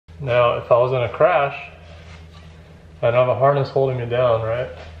Now, if I was in a crash, I'd have a harness holding me down, right?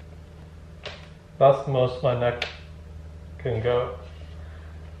 That's the most my neck can go.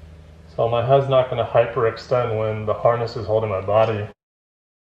 So my head's not going to hyperextend when the harness is holding my body.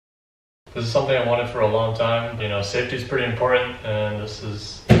 This is something I wanted for a long time. You know, safety is pretty important, and this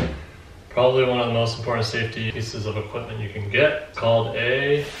is probably one of the most important safety pieces of equipment you can get. It's called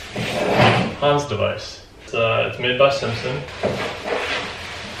a HANS device. It's made by Simpson.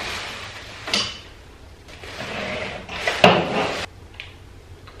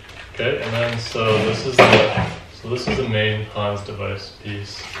 Okay, and then this is the main HANS device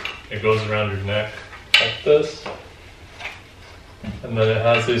piece. It goes around your neck like this, and then it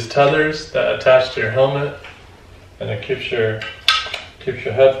has these tethers that attach to your helmet, and it keeps your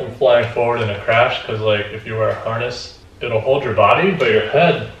head from flying forward in a crash. Because like if you wear a harness, it'll hold your body, but your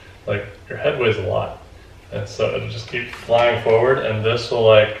head weighs a lot, and so it'll just keep flying forward. And this will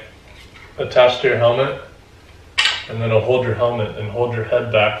like attach to your helmet, and then it'll hold your helmet and hold your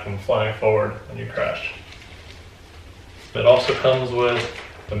head back from flying forward when you crash. It also comes with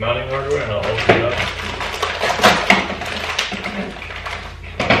the mounting hardware, and I'll open it up.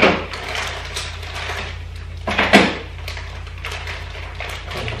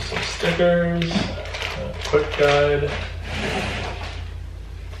 Comes with some stickers, a quick guide.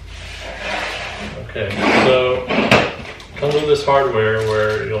 Okay, so it comes with this hardware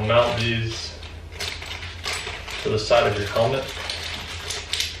where you'll mount these to the side of your helmet.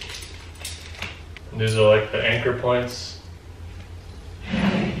 And these are like the anchor points.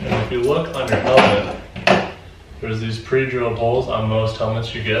 And if you look on your helmet, there's these pre-drilled holes on most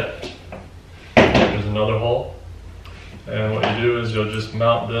helmets you get. There's another hole. And what you do is you'll just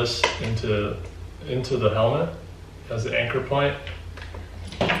mount this into the helmet as the anchor point.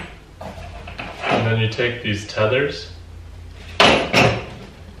 And then you take these tethers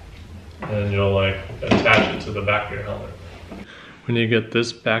and you'll like attach it to the back of your helmet. When you get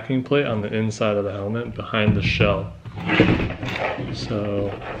this backing plate on the inside of the helmet behind the shell. So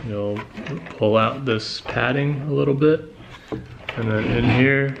you'll pull out this padding a little bit, and then in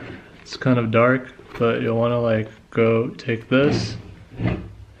here it's kind of dark, but you'll want to like go take this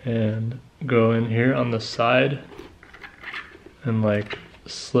and go in here on the side and like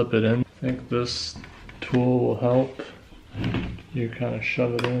slip it in. I think this tool will help you kind of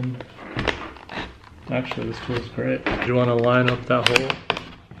shove it in. Actually, this tool is great. You want to line up that hole.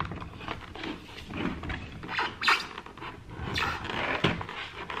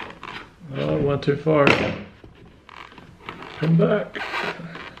 Oh, it went too far. Come back.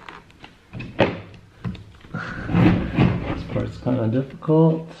 This part's kind of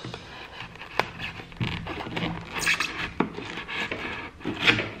difficult.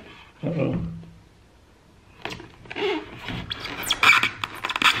 Uh-oh.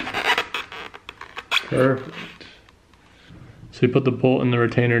 Perfect. So you put the bolt and the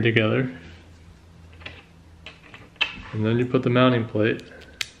retainer together, and then you put the mounting plate,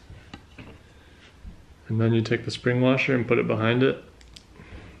 and then you take the spring washer and put it behind it,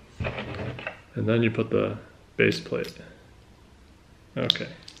 and then you put the base plate. Okay.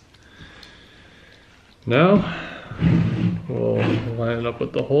 Now we'll line it up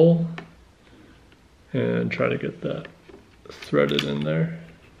with the hole and try to get that threaded in there.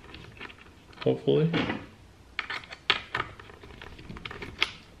 Hopefully.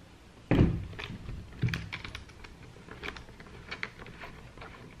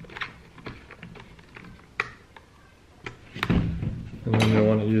 And then you'll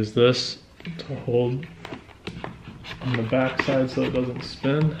want to use this to hold on the back side so it doesn't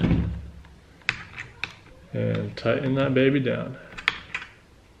spin. And tighten that baby down.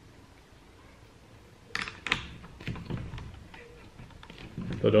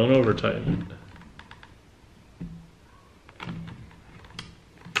 But don't over tighten it.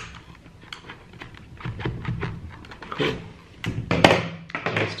 Cool.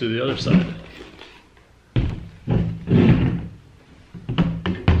 Let's do the other side.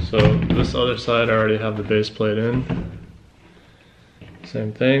 So this other side I already have the base plate in.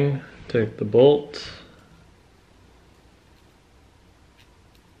 Same thing, take the bolt.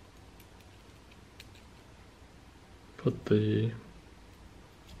 Put the,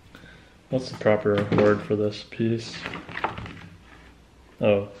 what's the proper word for this piece?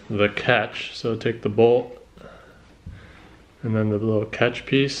 Oh, the catch. So take the bolt and then the little catch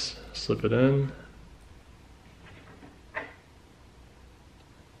piece, slip it in.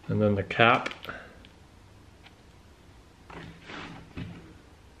 And then the cap.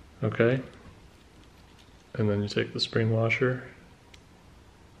 Okay. And then you take the spring washer,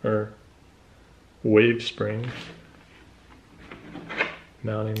 or wave spring,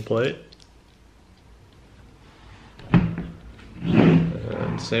 mounting plate.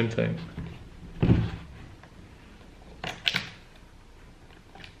 And same thing.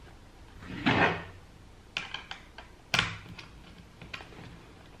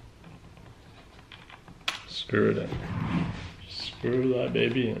 Screw it in. Screw that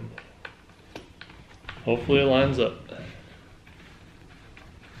baby in. Hopefully it lines up.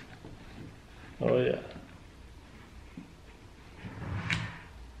 Oh yeah.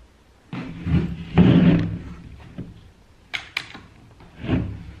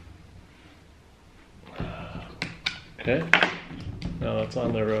 Okay, now it's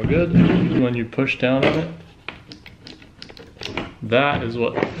on there real good. When you push down on it, that is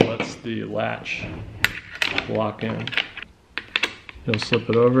what lets the latch lock in. You'll slip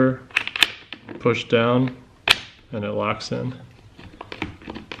it over, push down, and it locks in.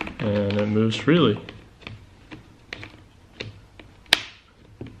 And it moves freely.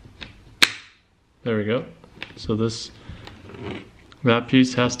 There we go. So that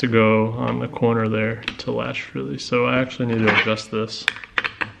piece has to go on the corner there to latch freely. So I actually need to adjust this.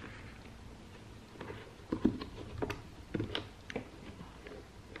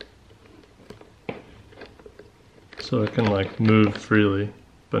 So it can like move freely,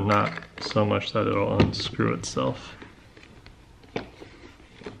 but not so much that it'll unscrew itself.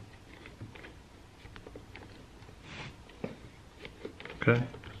 Okay,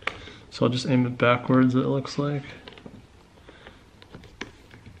 so I'll just aim it backwards, it looks like.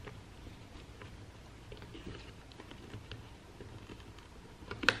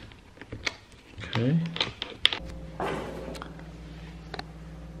 Okay.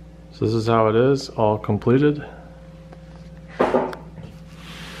 So this is how it is, all completed.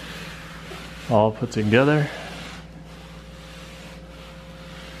 All put together.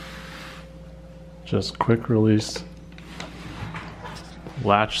 Just quick release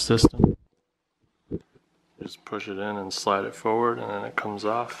latch system. Just push it in and slide it forward and then it comes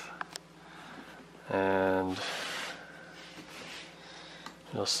off. And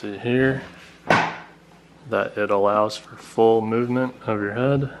you'll see here that it allows for full movement of your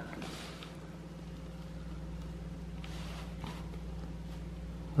head.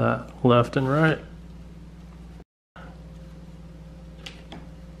 That left and right.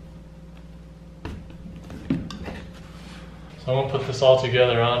 So I'm gonna put this all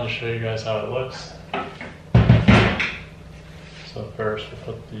together on to show you guys how it looks. So first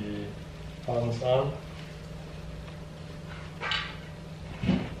we'll put the HANS on.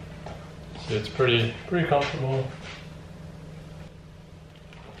 See, it's pretty comfortable.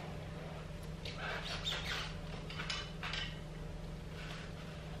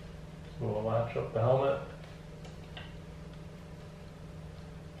 So we'll latch up the helmet.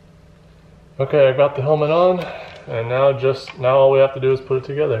 Okay, I got the helmet on, and now all we have to do is put it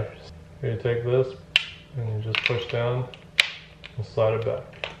together. You take this and you just push down and slide it back.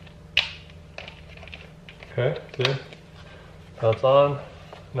 Okay, see? Now it's on.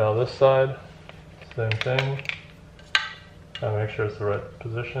 Now this side, same thing. Gotta make sure it's the right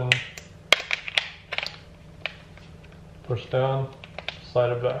position. Push down,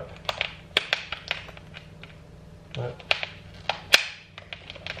 slide it back. Right.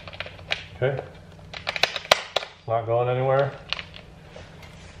 Okay, it's not going anywhere.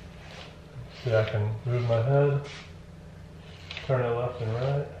 See, I can move my head, turn it left and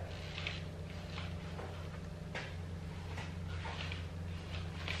right.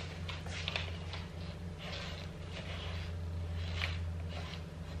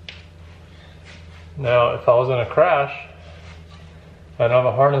 Now, if I was in a crash, I'd have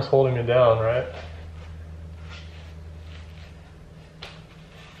a harness holding me down, right?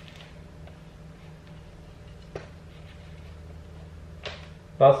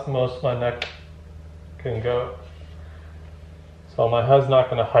 That's the most my neck can go. So my head's not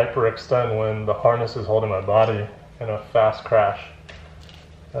going to hyperextend when the harness is holding my body in a fast crash.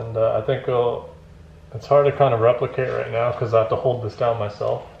 And I think it's hard to kind of replicate right now because I have to hold this down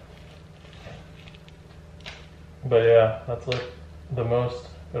myself. But yeah, that's like the most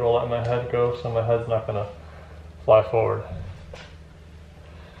it'll let my head go, so my head's not going to fly forward.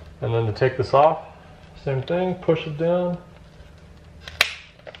 And then to take this off, same thing, push it down.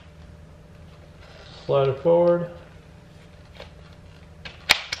 Slide it forward.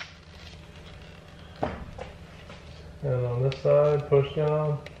 And on this side, push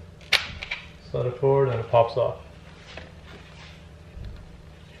down, slide it forward, and it pops off.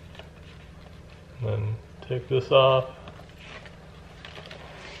 And then take this off.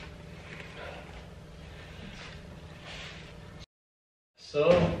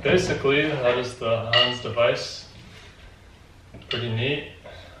 So basically, that is the HANS device. Pretty neat.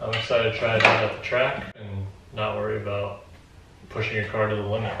 I'm excited to try it out at the track and not worry about pushing your car to the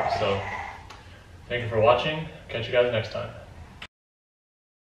limit. So thank you for watching. Catch you guys next time.